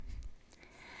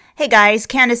Hey guys,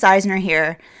 Candace Eisner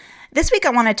here. This week I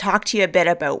want to talk to you a bit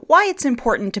about why it's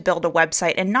important to build a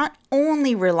website and not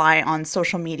only rely on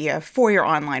social media for your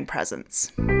online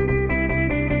presence.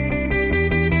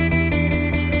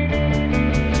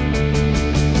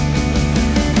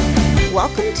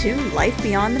 Welcome to Life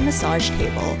Beyond the Massage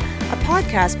Table, a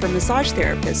podcast for massage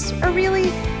therapists, or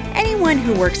really anyone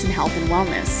who works in health and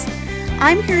wellness.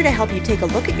 I'm here to help you take a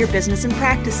look at your business and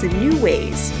practice in new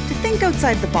ways, to think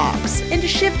outside the box, and to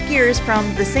shift gears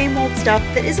from the same old stuff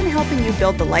that isn't helping you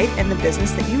build the life and the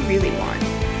business that you really want.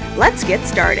 Let's get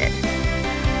started.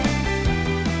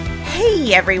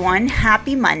 Hey everyone,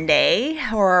 happy Monday,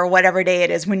 or whatever day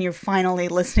it is when you're finally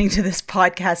listening to this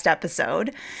podcast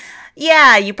episode.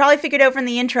 Yeah, you probably figured out from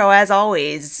the intro as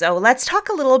always. So let's talk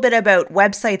a little bit about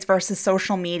websites versus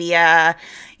social media.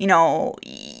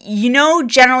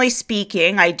 Generally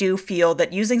speaking, I do feel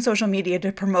that using social media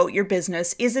to promote your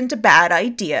business isn't a bad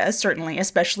idea, certainly,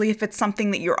 especially if it's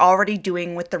something that you're already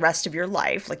doing with the rest of your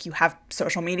life. Like you have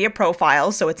social media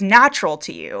profiles, so it's natural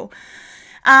to you.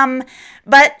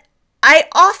 But I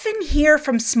often hear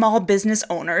from small business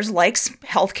owners like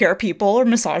healthcare people or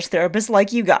massage therapists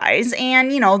like you guys,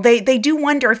 and they do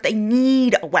wonder if they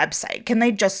need a website. Can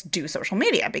they just do social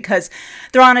media? Because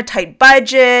they're on a tight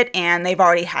budget and they've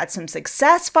already had some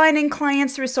success finding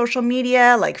clients through social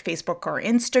media like Facebook or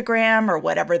Instagram or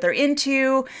whatever they're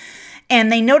into.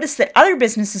 And they notice that other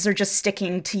businesses are just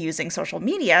sticking to using social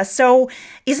media. So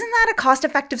isn't that a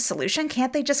cost-effective solution?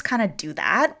 Can't they just kind of do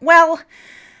that? Well,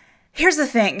 here's the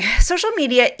thing, social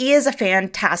media is a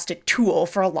fantastic tool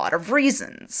for a lot of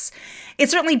reasons. It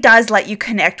certainly does let you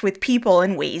connect with people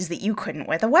in ways that you couldn't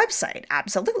with a website,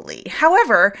 absolutely.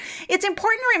 However, it's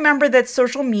important to remember that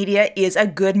social media is a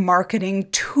good marketing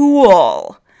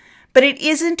tool, but it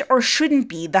isn't or shouldn't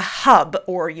be the hub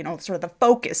or, sort of the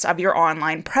focus of your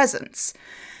online presence.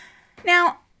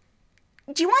 Now,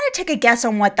 do you want to take a guess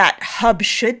on what that hub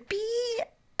should be?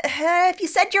 If you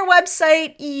said your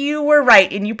website, you were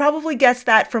right, and you probably guessed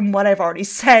that from what I've already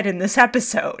said in this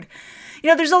episode.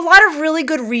 There's a lot of really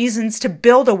good reasons to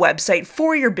build a website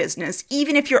for your business,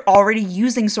 even if you're already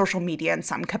using social media in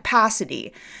some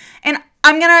capacity. And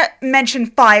I'm going to mention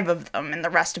 5 of them in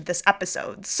the rest of this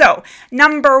episode. So,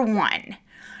 number 1,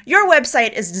 your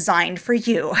website is designed for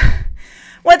you.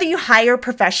 Whether you hire a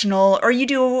professional or you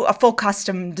do a full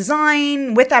custom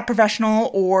design with that professional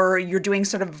or you're doing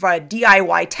sort of a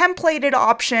DIY templated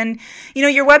option,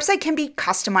 your website can be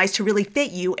customized to really fit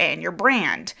you and your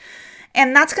brand.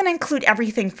 And that's going to include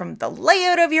everything from the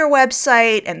layout of your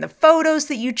website and the photos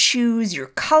that you choose, your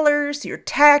colors, your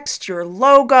text, your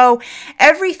logo,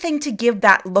 everything to give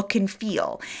that look and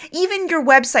feel. Even your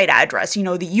website address, the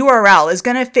URL is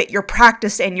going to fit your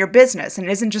practice and your business, and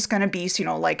it isn't just going to be,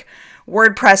 like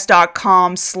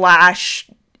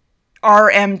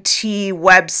WordPress.com/RMT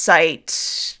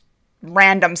website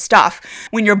random stuff.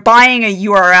 When you're buying a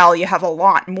URL, you have a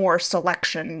lot more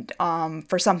selection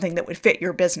for something that would fit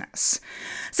your business.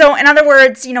 So in other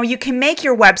words, you can make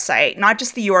your website, not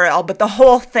just the URL, but the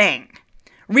whole thing,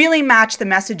 really match the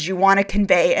message you want to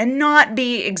convey and not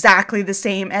be exactly the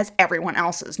same as everyone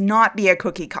else's, not be a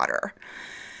cookie cutter.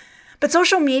 But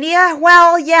social media,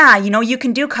 well, yeah, you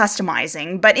can do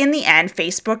customizing, but in the end,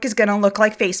 Facebook is going to look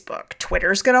like Facebook.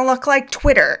 Twitter's going to look like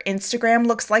Twitter. Instagram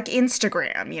looks like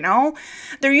Instagram,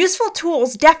 They're useful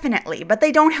tools, definitely, but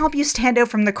they don't help you stand out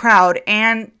from the crowd,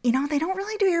 and, they don't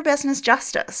really do your business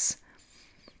justice.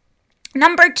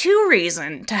 Number 2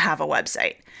 reason to have a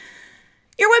website.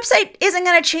 Your website isn't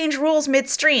going to change rules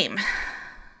midstream.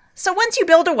 So once you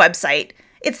build a website,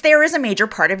 it's there as a major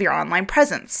part of your online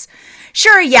presence.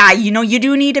 Sure, yeah, you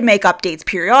do need to make updates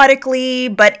periodically,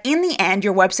 but in the end,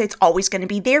 your website's always going to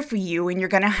be there for you and you're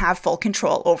going to have full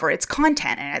control over its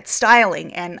content and its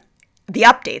styling and the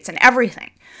updates and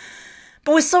everything.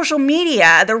 But with social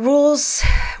media, the rules,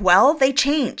 well, they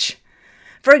change.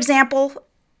 For example,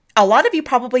 a lot of you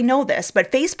probably know this,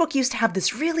 but Facebook used to have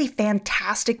this really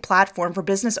fantastic platform for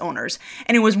business owners,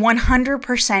 and it was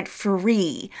 100%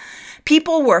 free.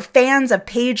 People were fans of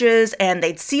pages, and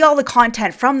they'd see all the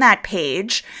content from that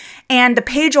page, and the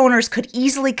page owners could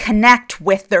easily connect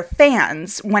with their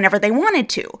fans whenever they wanted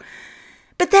to.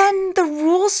 But then the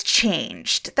rules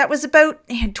changed. That was about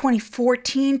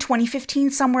 2014,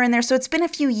 2015, somewhere in there, so it's been a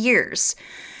few years.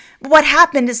 What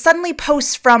happened is suddenly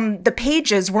posts from the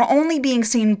pages were only being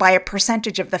seen by a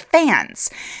percentage of the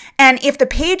fans. And if the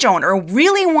page owner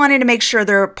really wanted to make sure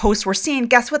their posts were seen,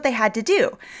 guess what they had to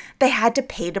do? They had to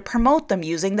pay to promote them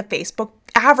using the Facebook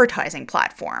advertising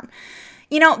platform.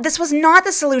 This was not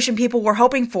the solution people were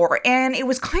hoping for, and it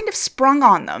was kind of sprung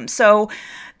on them. So,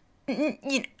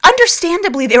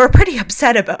 understandably, they were pretty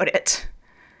upset about it.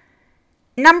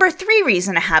 Number 3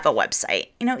 reason to have a website.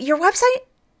 Your website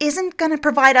isn't going to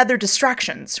provide other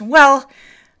distractions. Well,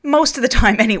 most of the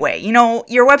time anyway.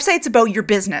 Your website's about your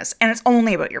business, and it's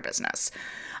only about your business.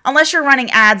 Unless you're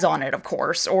running ads on it, of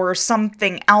course, or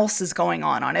something else is going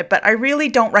on it, but I really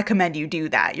don't recommend you do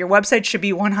that. Your website should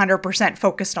be 100%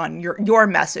 focused on your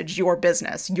message, your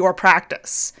business, your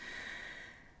practice.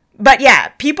 But yeah,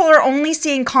 people are only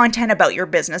seeing content about your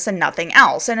business and nothing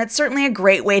else, and it's certainly a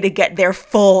great way to get their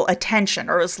full attention,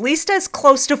 or at least as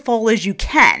close to full as you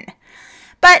can.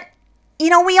 But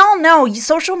we all know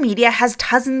social media has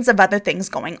dozens of other things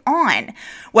going on,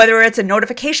 whether it's a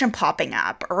notification popping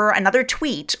up or another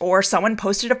tweet or someone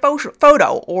posted a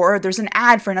photo or there's an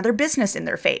ad for another business in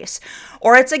their face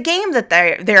or it's a game that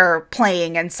they're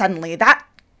playing and suddenly that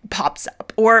pops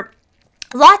up or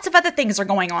lots of other things are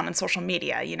going on social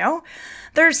media,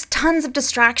 There's tons of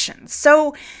distractions.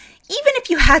 So even if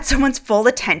you had someone's full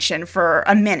attention for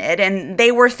a minute and they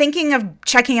were thinking of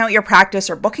checking out your practice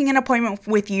or booking an appointment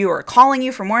with you or calling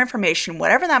you for more information,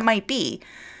 whatever that might be,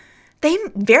 they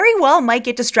very well might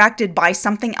get distracted by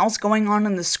something else going on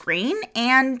the screen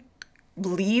and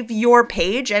leave your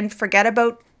page and forget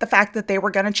about the fact that they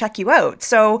were going to check you out.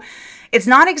 So it's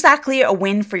not exactly a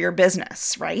win for your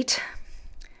business, right?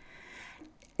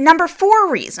 Number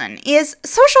 4 reason is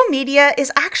social media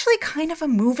is actually kind of a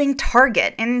moving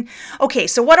target. And okay,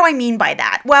 so what do I mean by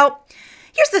that? Well,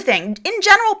 here's the thing. In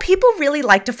general, people really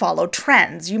like to follow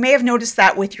trends. You may have noticed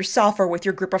that with yourself or with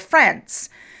your group of friends.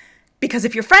 Because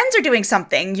if your friends are doing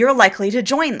something, you're likely to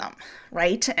join them,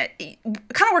 right? It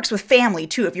kind of works with family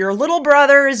too. If your little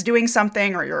brother is doing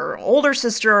something or your older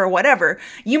sister or whatever,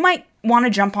 you might want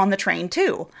to jump on the train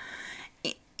too.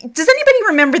 Does anybody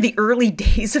remember the early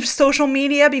days of social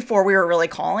media before we were really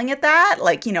calling it that?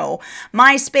 Like,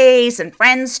 MySpace and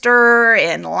Friendster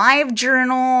and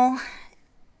LiveJournal.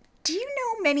 Do you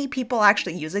know many people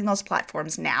actually using those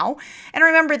platforms now? And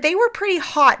remember, they were pretty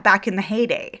hot back in the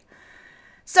heyday.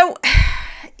 So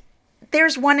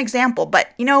there's one example, but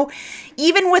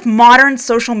even with modern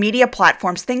social media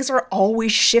platforms, things are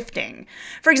always shifting.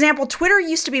 For example, Twitter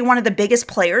used to be one of the biggest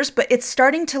players, but it's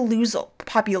starting to lose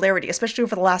popularity, especially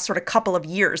over the last sort of couple of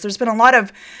years. There's been a lot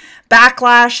of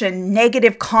backlash and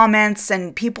negative comments,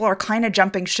 and people are kind of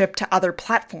jumping ship to other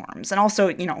platforms and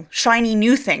also, shiny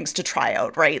new things to try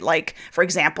out, right? Like, for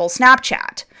example,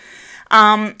 Snapchat.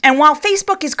 And while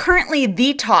Facebook is currently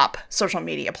the top social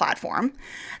media platform,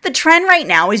 the trend right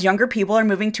now is younger people are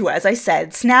moving to, as I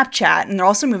said, Snapchat, and they're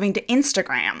also moving to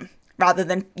Instagram rather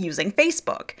than using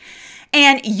Facebook.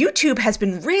 And YouTube has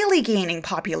been really gaining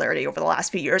popularity over the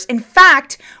last few years. In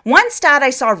fact, one stat I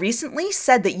saw recently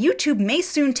said that YouTube may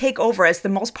soon take over as the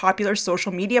most popular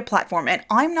social media platform. And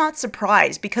I'm not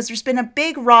surprised because there's been a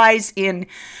big rise in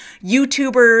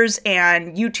YouTubers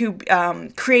and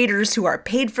YouTube creators who are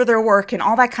paid for their work and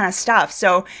all that kind of stuff.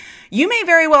 So you may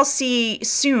very well see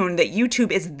soon that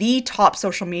YouTube is the top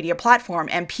social media platform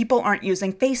and people aren't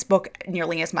using Facebook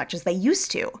nearly as much as they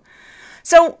used to.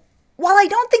 So while I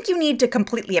don't think you need to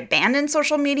completely abandon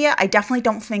social media, I definitely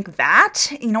don't think that.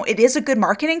 It is a good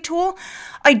marketing tool.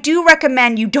 I do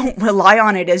recommend you don't rely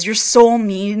on it as your sole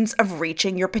means of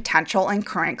reaching your potential and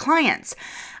current clients.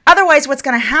 Otherwise, what's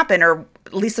going to happen, or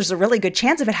at least there's a really good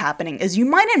chance of it happening, is you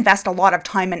might invest a lot of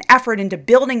time and effort into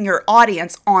building your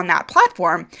audience on that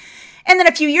platform. And then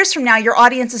a few years from now, your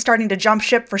audience is starting to jump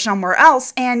ship for somewhere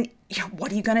else, and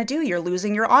what are you going to do? You're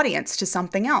losing your audience to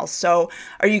something else. So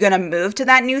are you going to move to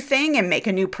that new thing and make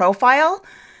a new profile?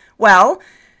 Well,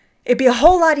 it'd be a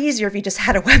whole lot easier if you just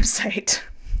had a website.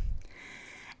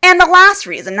 And the last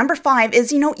reason, number 5,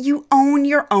 is, you own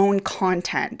your own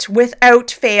content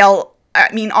without fail. I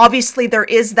mean, obviously there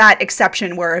is that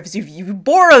exception where if you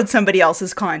borrowed somebody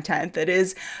else's content that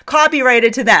is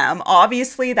copyrighted to them,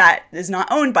 obviously that is not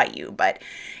owned by you. But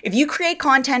if you create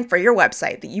content for your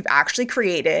website that you've actually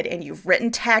created and you've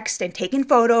written text and taken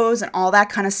photos and all that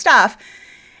kind of stuff,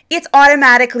 it's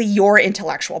automatically your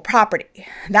intellectual property.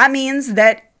 That means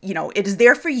that it is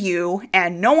there for you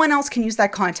and no one else can use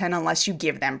that content unless you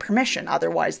give them permission.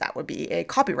 Otherwise, that would be a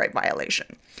copyright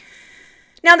violation.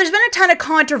 Now, there's been a ton of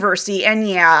controversy and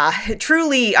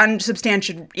truly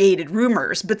unsubstantiated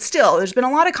rumors, but still, there's been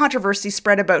a lot of controversy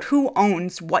spread about who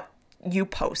owns what you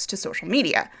post to social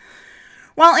media.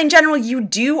 While in general, you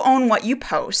do own what you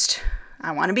post,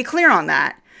 I want to be clear on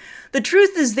that. The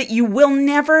truth is that you will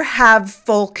never have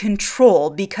full control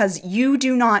because you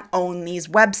do not own these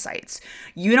websites.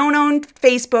 You don't own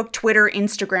Facebook, Twitter,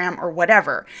 Instagram, or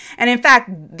whatever. And in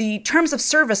fact, the terms of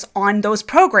service on those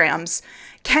programs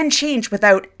can change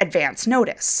without advance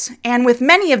notice. And with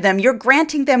many of them, you're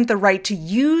granting them the right to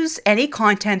use any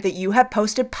content that you have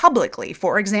posted publicly.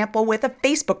 For example, with a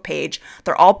Facebook page,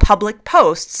 they're all public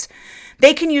posts.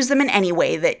 They can use them in any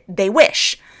way that they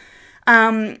wish.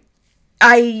 In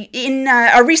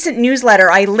a recent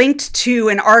newsletter, I linked to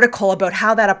an article about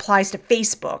how that applies to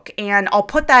Facebook, and I'll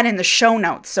put that in the show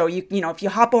notes. So if you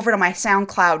hop over to my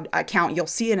SoundCloud account, you'll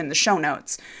see it in the show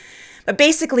notes. But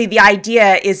basically, the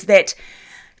idea is that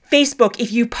Facebook,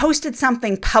 if you posted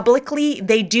something publicly,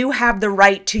 they do have the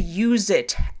right to use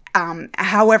it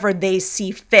however they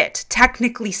see fit,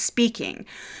 technically speaking.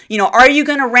 Are you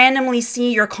going to randomly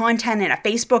see your content in a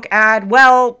Facebook ad?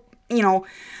 Well,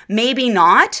 maybe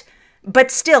not,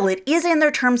 but still, it is in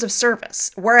their terms of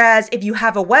service. Whereas if you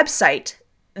have a website,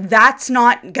 that's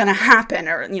not going to happen,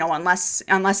 or unless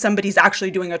somebody's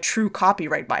actually doing a true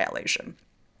copyright violation.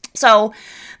 So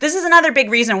this is another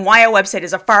big reason why a website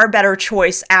is a far better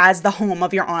choice as the home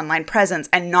of your online presence,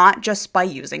 and not just by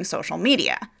using social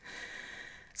media.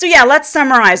 So yeah, let's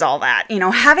summarize all that.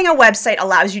 Having a website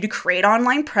allows you to create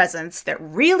online presence that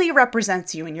really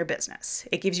represents you and your business.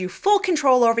 It gives you full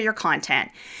control over your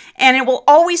content, and it will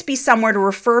always be somewhere to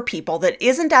refer people that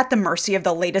isn't at the mercy of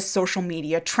the latest social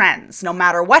media trends. No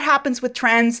matter what happens with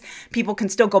trends, people can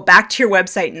still go back to your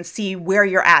website and see where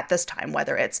you're at this time,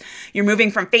 whether it's you're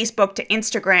moving from Facebook to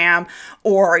Instagram,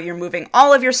 or you're moving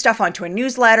all of your stuff onto a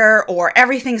newsletter, or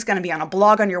everything's going to be on a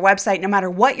blog on your website. No matter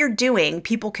what you're doing,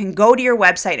 people can go to your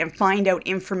website and find out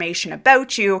information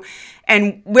about you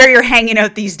and where you're hanging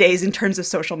out these days in terms of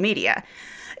social media.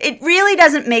 It really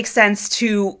doesn't make sense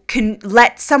to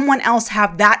let someone else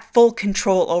have that full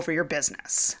control over your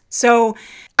business. So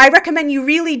I recommend you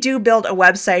really do build a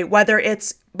website, whether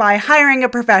it's by hiring a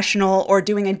professional or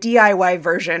doing a DIY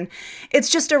version. It's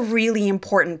just a really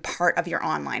important part of your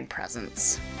online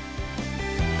presence.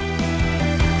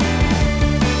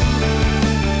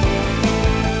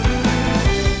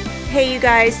 Hey you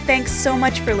guys, thanks so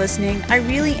much for listening. I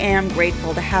really am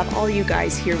grateful to have all you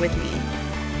guys here with me.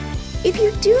 If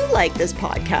you do like this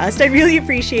podcast, I'd really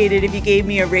appreciate it if you gave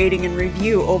me a rating and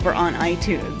review over on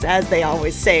iTunes, as they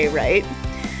always say, right?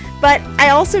 But I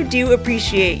also do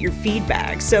appreciate your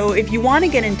feedback, so if you want to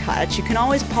get in touch, you can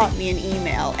always pop me an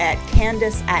email at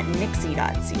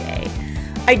candice@nixie.ca.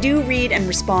 I do read and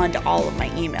respond to all of my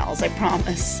emails, I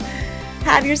promise.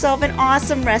 Have yourself an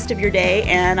awesome rest of your day,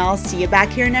 and I'll see you back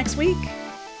here next week.